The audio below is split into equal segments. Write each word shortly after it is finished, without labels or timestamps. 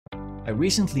I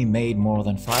recently made more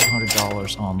than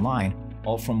 $500 online,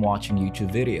 all from watching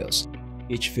YouTube videos.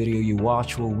 Each video you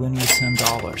watch will win you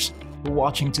 $10. For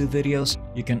watching 2 videos,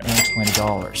 you can earn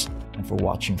 $20. And for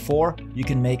watching 4, you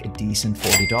can make a decent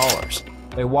 $40.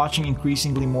 By watching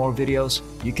increasingly more videos,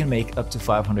 you can make up to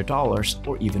 $500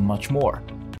 or even much more.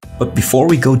 But before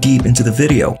we go deep into the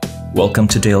video, welcome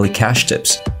to Daily Cash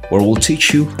Tips, where we'll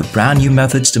teach you the brand new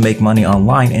methods to make money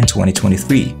online in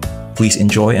 2023. Please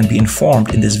enjoy and be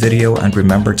informed in this video, and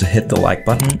remember to hit the like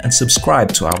button and subscribe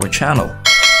to our channel.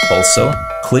 Also,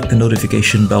 click the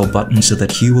notification bell button so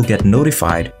that you will get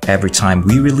notified every time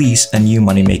we release a new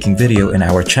money-making video in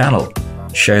our channel.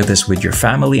 Share this with your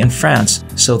family and friends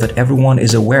so that everyone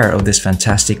is aware of this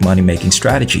fantastic money-making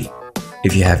strategy.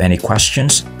 If you have any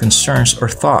questions, concerns, or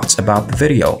thoughts about the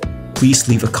video, please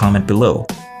leave a comment below.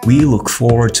 We look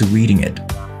forward to reading it.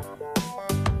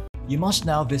 You must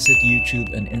now visit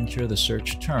YouTube and enter the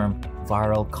search term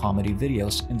viral comedy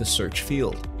videos in the search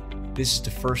field. This is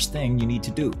the first thing you need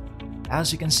to do.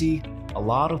 As you can see, a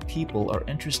lot of people are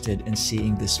interested in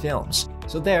seeing these films,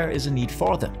 so there is a need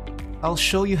for them. I'll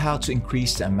show you how to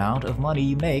increase the amount of money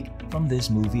you make from these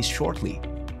movies shortly.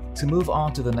 To move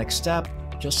on to the next step,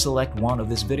 just select one of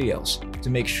these videos. To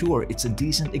make sure it's a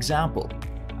decent example,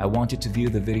 I want you to view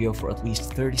the video for at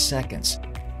least 30 seconds.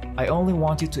 I only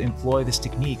want you to employ this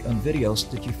technique on videos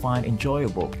that you find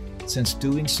enjoyable, since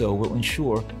doing so will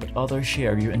ensure that others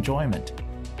share your enjoyment.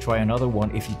 Try another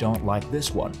one if you don't like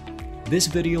this one. This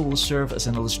video will serve as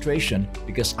an illustration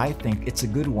because I think it's a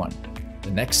good one.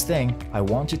 The next thing I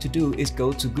want you to do is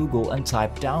go to Google and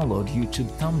type download YouTube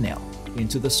thumbnail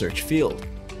into the search field.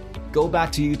 Go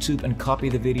back to YouTube and copy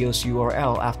the video's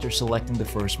URL after selecting the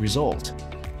first result.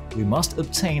 We must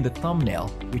obtain the thumbnail,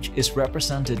 which is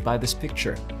represented by this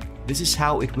picture. This is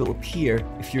how it will appear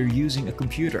if you're using a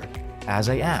computer, as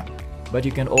I am. But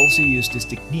you can also use this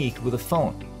technique with a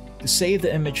phone. To save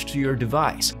the image to your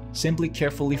device, simply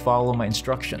carefully follow my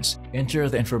instructions, enter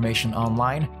the information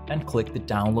online, and click the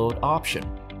download option.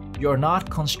 You're not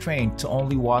constrained to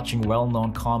only watching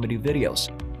well-known comedy videos,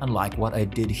 unlike what I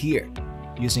did here.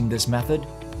 Using this method,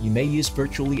 you may use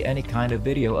virtually any kind of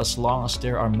video as long as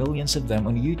there are millions of them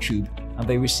on YouTube and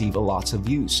they receive lots of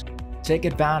views. Take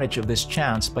advantage of this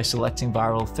chance by selecting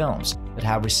viral films that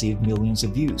have received millions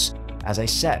of views. As I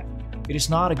said, it is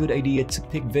not a good idea to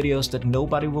pick videos that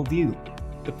nobody will view.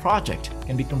 The project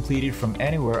can be completed from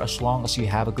anywhere as long as you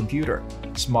have a computer,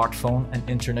 smartphone, and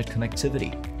internet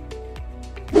connectivity.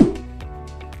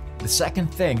 The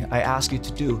second thing I ask you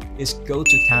to do is go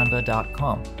to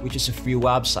canva.com, which is a free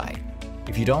website.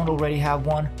 If you don't already have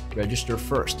one, register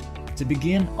first. To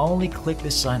begin, only click the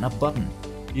sign up button.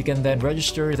 You can then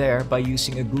register there by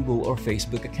using a Google or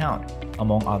Facebook account,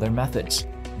 among other methods.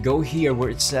 Go here where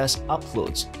it says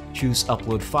Uploads, choose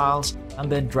Upload Files,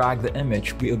 and then drag the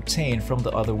image we obtained from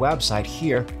the other website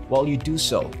here while you do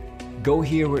so. Go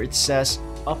here where it says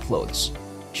Uploads,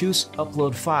 choose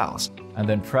Upload Files, and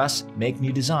then press Make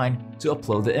New Design to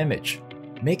upload the image.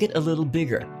 Make it a little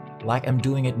bigger, like I'm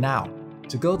doing it now.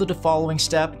 To go to the following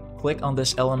step, click on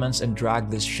these elements and drag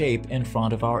this shape in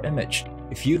front of our image.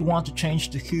 If you'd want to change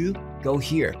the hue, go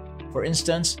here. For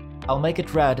instance, I'll make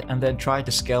it red and then try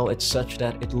to scale it such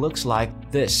that it looks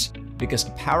like this, because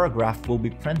a paragraph will be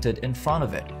printed in front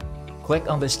of it. Click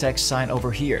on this text sign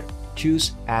over here,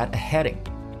 choose Add a Heading,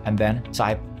 and then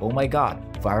type "Oh my god,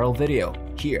 viral video"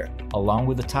 here, along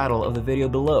with the title of the video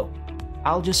below.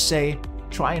 I'll just say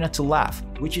 "Try Not to Laugh,"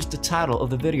 which is the title of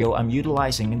the video I'm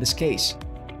utilizing in this case.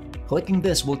 Clicking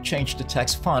this will change the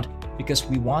text font because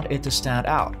we want it to stand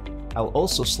out. I'll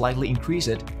also slightly increase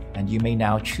it, and you may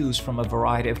now choose from a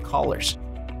variety of colors.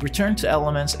 Return to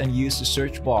Elements and use the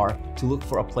search bar to look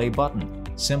for a play button.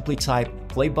 Simply type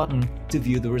 "play button" to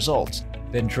view the results.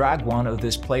 Then drag one of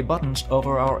these play buttons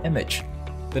over our image.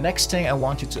 The next thing I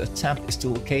want you to attempt is to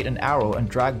locate an arrow and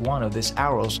drag one of these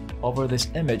arrows over this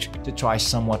image to try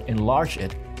somewhat enlarge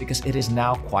it because it is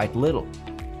now quite little.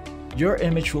 Your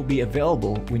image will be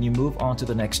available when you move on to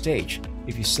the next stage.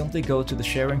 If you simply go to the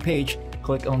sharing page,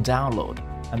 click on Download,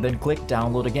 and then click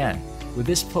Download again. With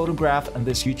this photograph and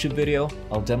this YouTube video,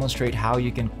 I'll demonstrate how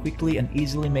you can quickly and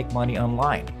easily make money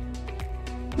online.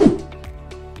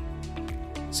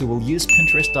 So we'll use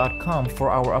Pinterest.com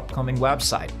for our upcoming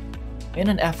website. In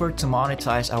an effort to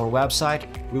monetize our website,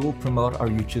 we will promote our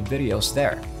YouTube videos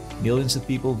there. Millions of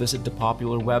people visit the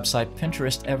popular website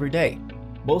Pinterest every day,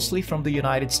 mostly from the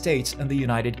United States and the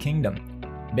United Kingdom.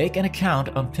 Make an account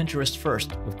on Pinterest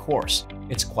first, of course.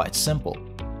 It's quite simple.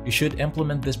 You should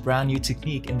implement this brand new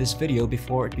technique in this video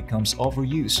before it becomes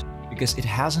overused, because it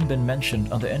hasn't been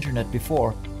mentioned on the internet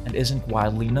before and isn't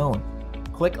widely known.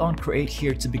 Click on Create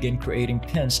here to begin creating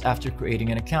pins after creating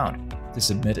an account. To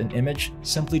submit an image,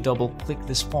 simply double-click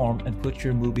this form and put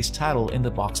your movie's title in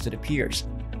the box that appears.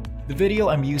 The video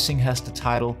I'm using has the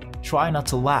title, "Try Not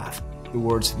to Laugh," the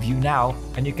words "View Now,"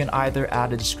 and you can either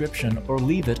add a description or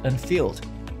leave it unfilled.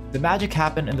 The magic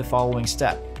happened in the following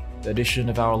step: the addition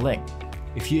of our link.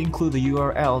 If you include the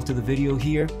URL to the video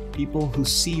here, people who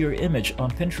see your image on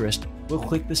Pinterest will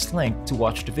click this link to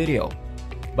watch the video.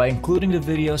 By including the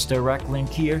video's direct link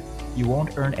here, you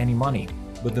won't earn any money,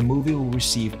 but the movie will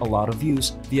receive a lot of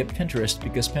views via Pinterest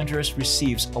because Pinterest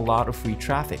receives a lot of free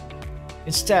traffic.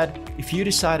 Instead, if you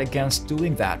decide against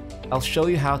doing that, I'll show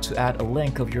you how to add a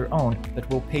link of your own that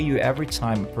will pay you every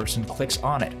time a person clicks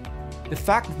on it. The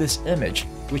fact that this image,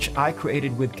 which I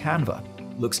created with Canva,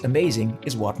 looks amazing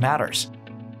is what matters.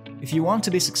 If you want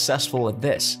to be successful at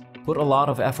this, put a lot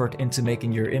of effort into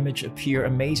making your image appear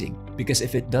amazing, because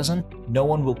if it doesn't, no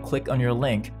one will click on your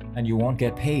link and you won't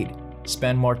get paid.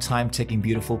 Spend more time taking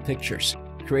beautiful pictures.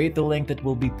 Create the link that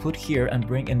will be put here and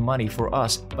bring in money for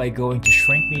us by going to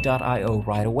shrinkme.io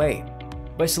right away.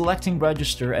 By selecting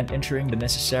register and entering the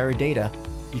necessary data,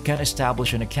 you can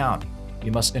establish an account.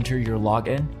 You must enter your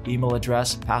login, email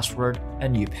address, password,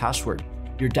 and new password.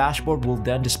 Your dashboard will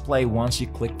then display once you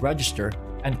click register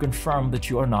and confirm that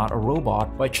you are not a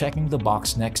robot by checking the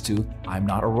box next to "I'm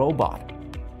not a robot."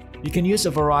 You can use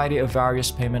a variety of various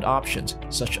payment options,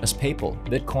 such as PayPal,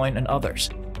 Bitcoin, and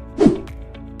others.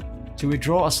 To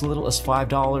withdraw as little as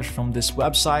 $5 from this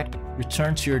website,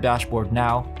 return to your dashboard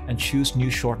now and choose New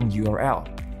Shortened URL.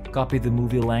 Copy the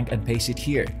movie link and paste it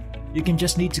here. You can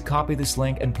just need to copy this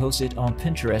link and post it on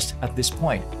Pinterest at this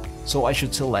point, so I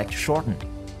should select Shorten.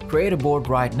 Create a board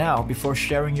right now before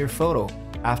sharing your photo.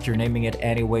 After naming it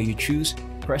any way you choose,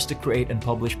 press the Create and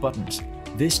Publish buttons.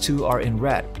 These two are in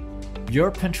red.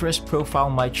 Your Pinterest profile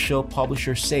might show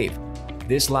Publisher Save.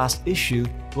 This last issue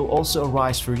will also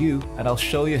arise for you, and I'll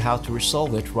show you how to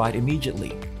resolve it right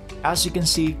immediately. As you can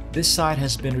see, this site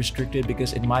has been restricted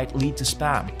because it might lead to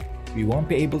spam. We won't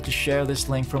be able to share this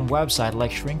link from website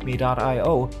like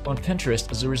shrinkme.io on Pinterest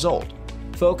as a result.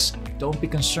 Folks, don't be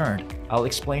concerned. I'll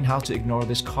explain how to ignore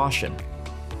this caution.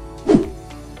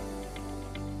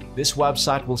 This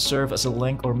website will serve as a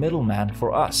link or middleman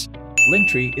for us.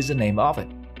 Linktree is the name of it.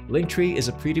 Linktree is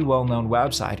a pretty well-known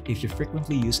website if you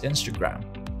frequently use Instagram.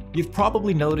 You've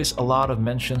probably noticed a lot of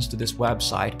mentions to this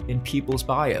website in people's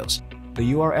bios.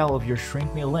 The URL of your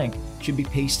ShrinkMe link should be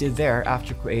pasted there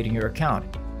after creating your account,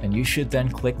 and you should then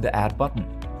click the Add button.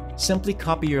 Simply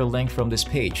copy your link from this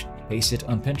page, paste it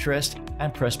on Pinterest,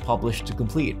 and press Publish to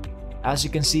complete. As you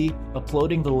can see,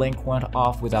 uploading the link went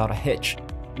off without a hitch.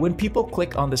 When people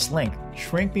click on this link,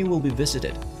 ShrinkMe will be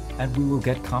visited, and we will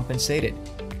get compensated.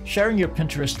 Sharing your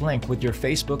Pinterest link with your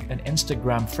Facebook and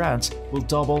Instagram friends will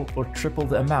double or triple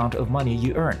the amount of money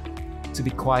you earn. To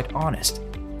be quite honest,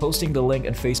 posting the link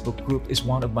in Facebook group is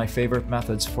one of my favorite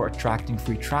methods for attracting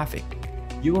free traffic.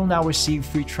 You will now receive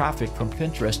free traffic from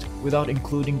Pinterest without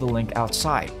including the link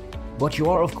outside, but you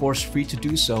are of course free to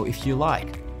do so if you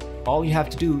like. All you have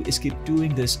to do is keep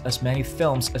doing this as many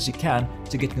films as you can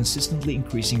to get consistently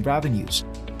increasing revenues.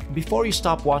 Before you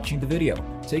stop watching the video,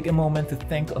 take a moment to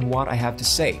think on what I have to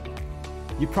say.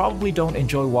 You probably don't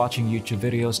enjoy watching YouTube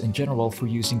videos in general for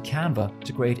using Canva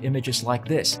to create images like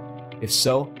this. If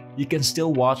so, you can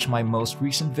still watch my most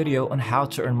recent video on how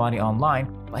to earn money online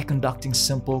by conducting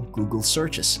simple Google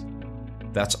searches.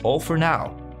 That's all for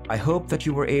now. I hope that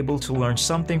you were able to learn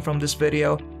something from this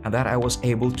video and that I was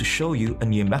able to show you a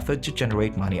new method to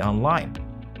generate money online.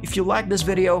 If you like this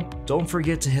video, don't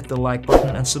forget to hit the like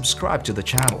button and subscribe to the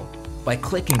channel. By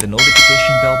clicking the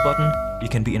notification bell button, you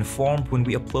can be informed when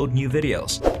we upload new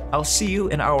videos. I'll see you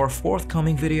in our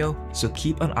forthcoming video, so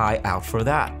keep an eye out for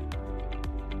that.